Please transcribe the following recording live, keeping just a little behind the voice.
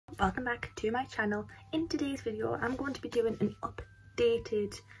welcome back to my channel. In today's video I'm going to be doing an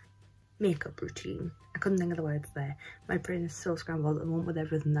updated makeup routine. I couldn't think of the words there. My brain is so scrambled at the moment with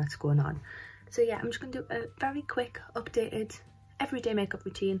everything that's going on. So yeah, I'm just going to do a very quick updated everyday makeup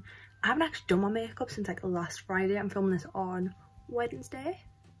routine. I haven't actually done my makeup since like last Friday. I'm filming this on Wednesday.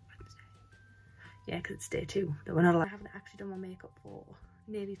 Yeah, because it's day 2 that we're not allowed. I haven't actually done my makeup for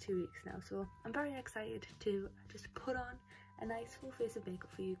nearly 2 weeks now, so I'm very excited to just put on a nice full face of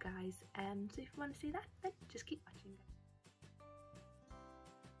makeup for you guys. So if you want to see that, then just keep watching.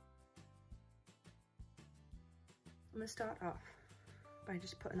 I'm going to start off by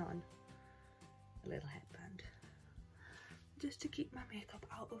just putting on a little headband just to keep my makeup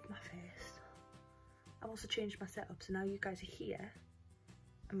out of my face. I've also changed my setup, so now you guys are here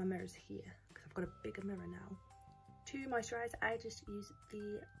and my mirror's here because I've got a bigger mirror now. To moisturise, I just use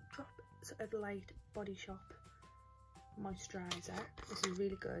the Drop of Light Body Shop moisturiser. This is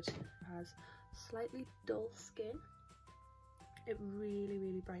really good. It has slightly dull skin. It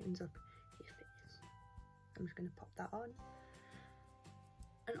really brightens up your face. I'm just going to pop that on.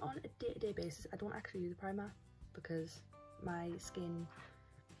 And on a day-to-day basis, I don't actually use a primer because my skin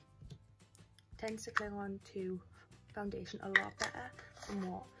tends to cling on to foundation a lot better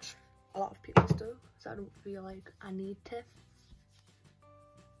than what a lot of people do, so I don't feel like I need to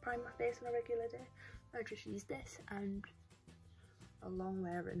prime my face on a regular day. I just use this and a long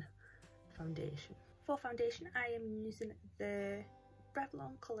wearing foundation. For foundation, I am using the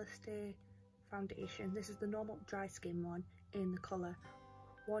Revlon Colour Stay foundation. This is the normal dry skin one in the colour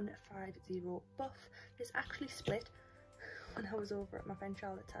 150 Buff. This actually split when I was over at my friend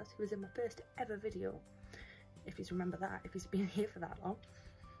Charlotte's house. It was in my first ever video, if you remember that, if he's been here for that long.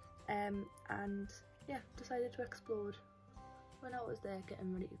 And yeah, decided to explode when I was there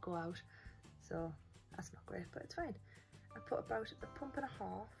getting ready to go out, so that's not great, but it's fine. I put about a pump and a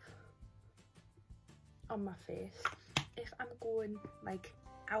half on my face. If I'm going like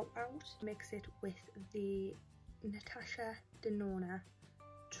out, mix it with the Natasha Denona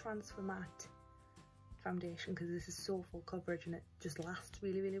Transfer Matte foundation because this is so full coverage and it just lasts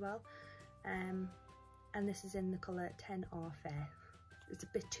really well. And this is in the colour 10R Fair. It's a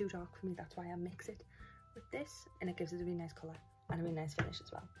bit too dark for me, that's why I mix it with this, and it gives it a really nice colour and a really nice finish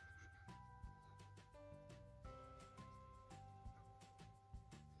as well.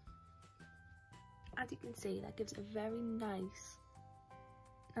 As you can see, that gives a very nice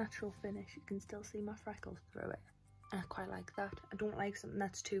natural finish. You can still see my freckles through it, and I quite like that. I don't like something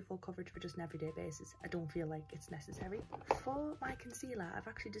that's too full coverage for just an everyday basis. I don't feel like it's necessary. For my concealer, I've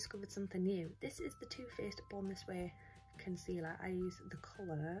actually discovered something new. This is the Too Faced Born This Way concealer. I use the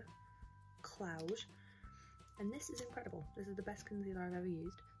colour Cloud, and this is incredible. This is the best concealer I've ever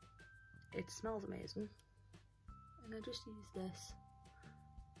used. It smells amazing, and I just use this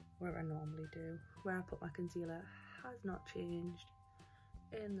where I normally do. Where I put my concealer has not changed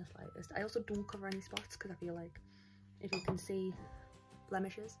in the slightest. I also don't cover any spots because I feel like if you can see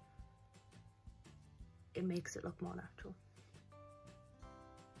blemishes, it makes it look more natural.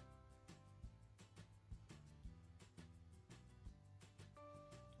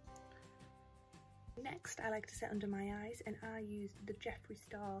 Next, I like to set under my eyes, and I use the Jeffree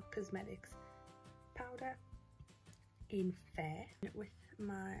Star Cosmetics powder in Fair. With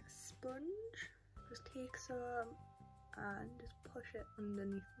my sponge, just take some and just push it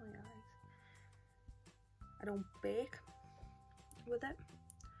underneath my eyes. I don't bake with it,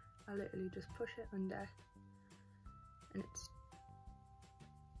 I literally just push it under, and it's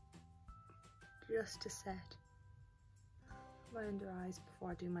just to set my under eyes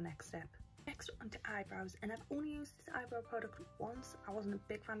before I do my next step. Next, onto eyebrows, and I've only used this eyebrow product once. I wasn't a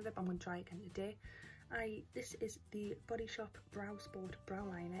big fan of it, but I'm going to try it again today. This is the Body Shop Brow Sport Brow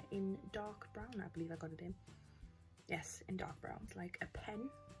Liner in dark brown. I believe I got it in. Yes, in dark brown. It's like a pen.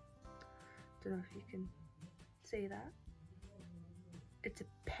 Don't know if you can see that. It's a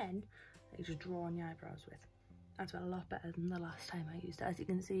pen that you just draw on your eyebrows with. That's a lot better than the last time I used it. As you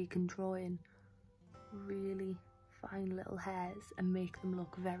can see, you can draw in really fine little hairs and make them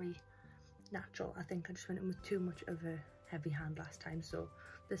look very natural. I think I just went in with too much of a heavy hand last time, so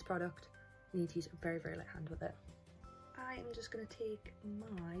this product, you need to use a very light hand with it. I am just going to take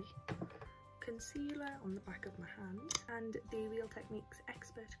my concealer on the back of my hand and the Real Techniques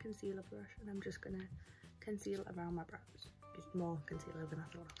Expert Concealer Brush, and I'm just going to conceal around my brows. Just more concealer than I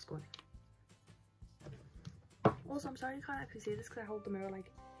thought I was going to. Also, I'm sorry you can't actually see this because I hold the mirror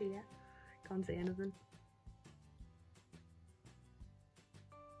like here. Can't see anything.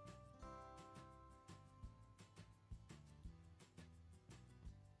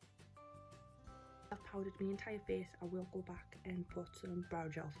 powdered my entire face, I will go back and put some brow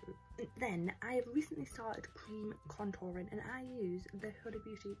gel through. Then I have recently started cream contouring, and I use the Huda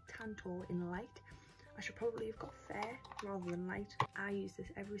Beauty Tantour in light. I should probably have got fair rather than light. I use this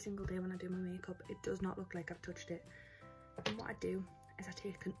every single day when I do my makeup. It does not look like I've touched it. And what I do is I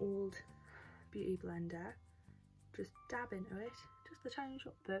take an old beauty blender, just dab into it, just the tiny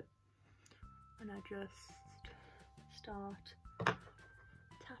short bit, and I just start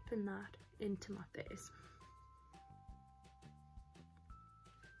tapping that into my face,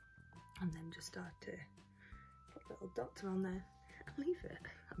 and then just start to put little dots around there and leave it.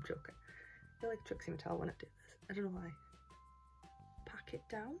 I'm joking. I feel like Trixie Mattel when I do this. I don't know why. Pack it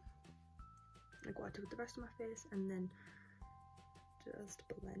down like what I do with the rest of my face, and then just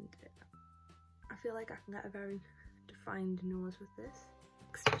blend it. I feel like I can get a very defined nose with this.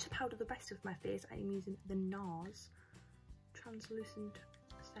 To powder the rest of my face, I am using the NARS translucent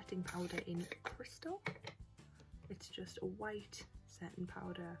setting powder in Crystal. It's just a white setting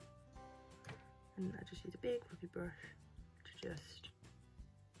powder, and I just use a big fluffy brush to just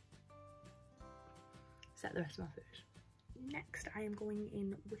set the rest of my face. Next, I am going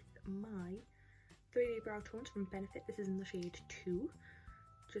in with my 3D brow tones from Benefit. This is in the shade 2,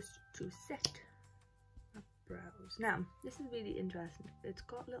 just to set my brows. Now, this is really interesting. It's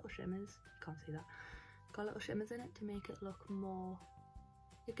got little shimmers. You can't see that. It's got little shimmers in it to make it look more,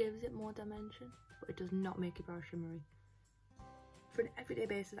 it gives it more dimension, but it does not make your brow shimmery. For an everyday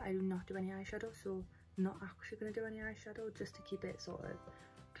basis, I do not do any eyeshadow, so I'm not actually going to do any eyeshadow, just to keep it sort of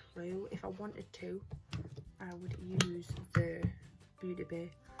true. If I wanted to, I would use the Beauty Bay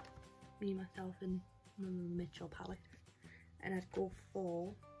Me, Myself and Mitchell palette, and I'd go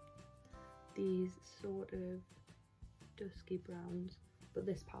for these sort of dusky browns, but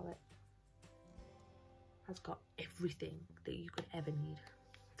this palette has got everything that you could ever need.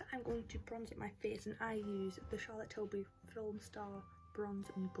 So I'm going to bronze up my face, and I use the Charlotte Tilbury Film Star Bronze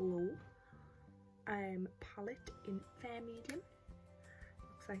and Glow palette in Fair Medium.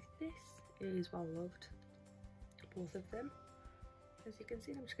 Looks like this. It is well loved, both of them. As you can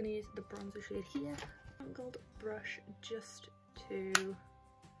see, I'm just going to use the bronzer shade here, angled brush just to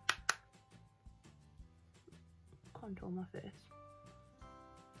contour my face.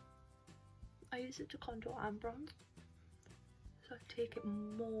 I use it to contour and bronze, so I take it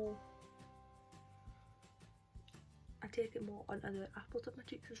more onto the apples of my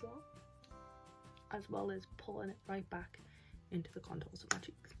cheeks as well as pulling it right back into the contours of my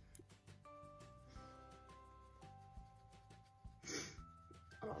cheeks.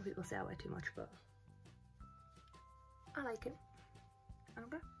 A lot of people say I wear too much, but I like it.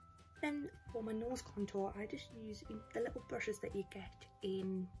 Okay. Then for my nose contour, I just use the little brushes that you get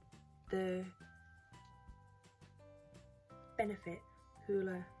in the Benefit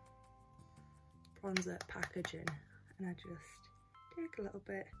Hoola bronzer packaging, and I just take a little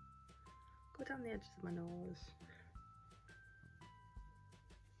bit, go down the edges of my nose.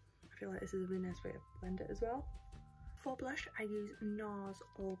 I feel like this is a really nice way to blend it as well. For blush, I use NARS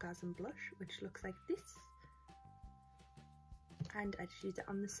Orgasm Blush, which looks like this, and I just use it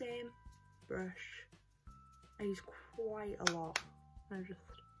on the same brush. I use quite a lot, and I just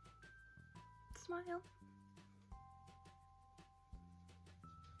smile.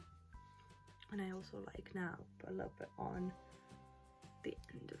 And I also like now put a little bit on the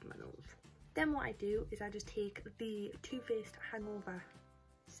end of my nose. Then what I do is I just take the Too Faced Hangover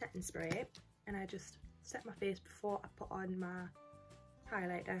setting spray, and I just set my face before I put on my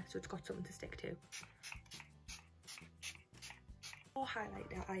highlighter, so it's got something to stick to. For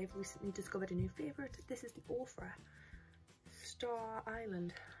highlighter, I have recently discovered a new favourite. This is the Ofra Star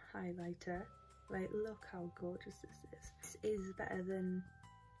Island highlighter. Like, look how gorgeous this is. This is better than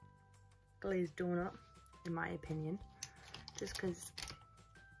Glazed Donut, in my opinion, just because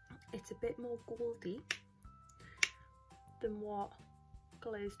it's a bit more goldy than what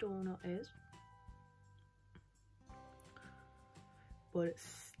Glazed Donut is, but it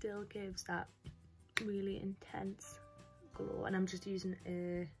still gives that really intense glow. And I'm just using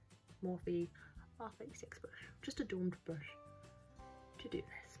a Morphe R36 brush, just a domed brush, to do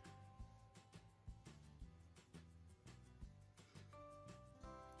this.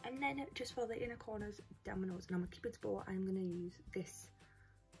 And then just for the inner corners down my nose, and on my Cupid's bow, I'm going to use this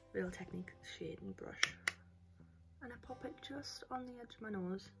Real Technique shading brush, and I pop it just on the edge of my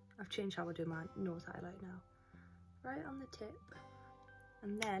nose. I've changed how I do my nose highlight now. Right on the tip,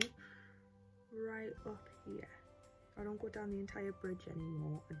 and then right up here. I don't go down the entire bridge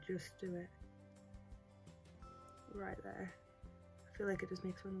anymore, I just do it right there. I feel like it just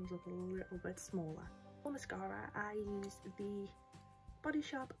makes my nose look a little bit smaller. For mascara, I use the Body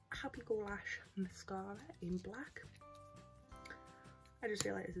Shop Happy Go Lash mascara in black. I just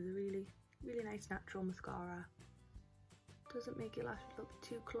feel like this is a really nice natural mascara. Doesn't make your lashes look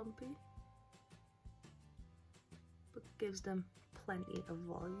too clumpy, but gives them plenty of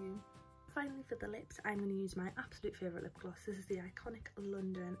volume. Finally, for the lips, I'm going to use my absolute favourite lip gloss. This is the iconic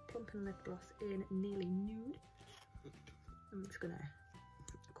London Plumping Lip Gloss in Nearly Nude. I'm just going to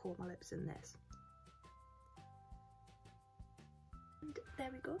coat my lips in this. And there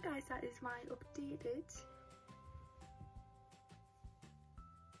we go, guys, that is my updated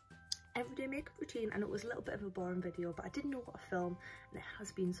everyday makeup routine. And it was a little bit of a boring video, but I didn't know what to film, and it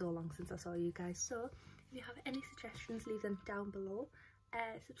has been so long since I saw you guys. So if you have any suggestions, leave them down below.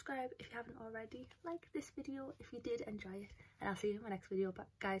 Subscribe if you haven't already, like this video if you did enjoy it, and I'll see you in my next video. But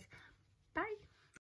guys, bye.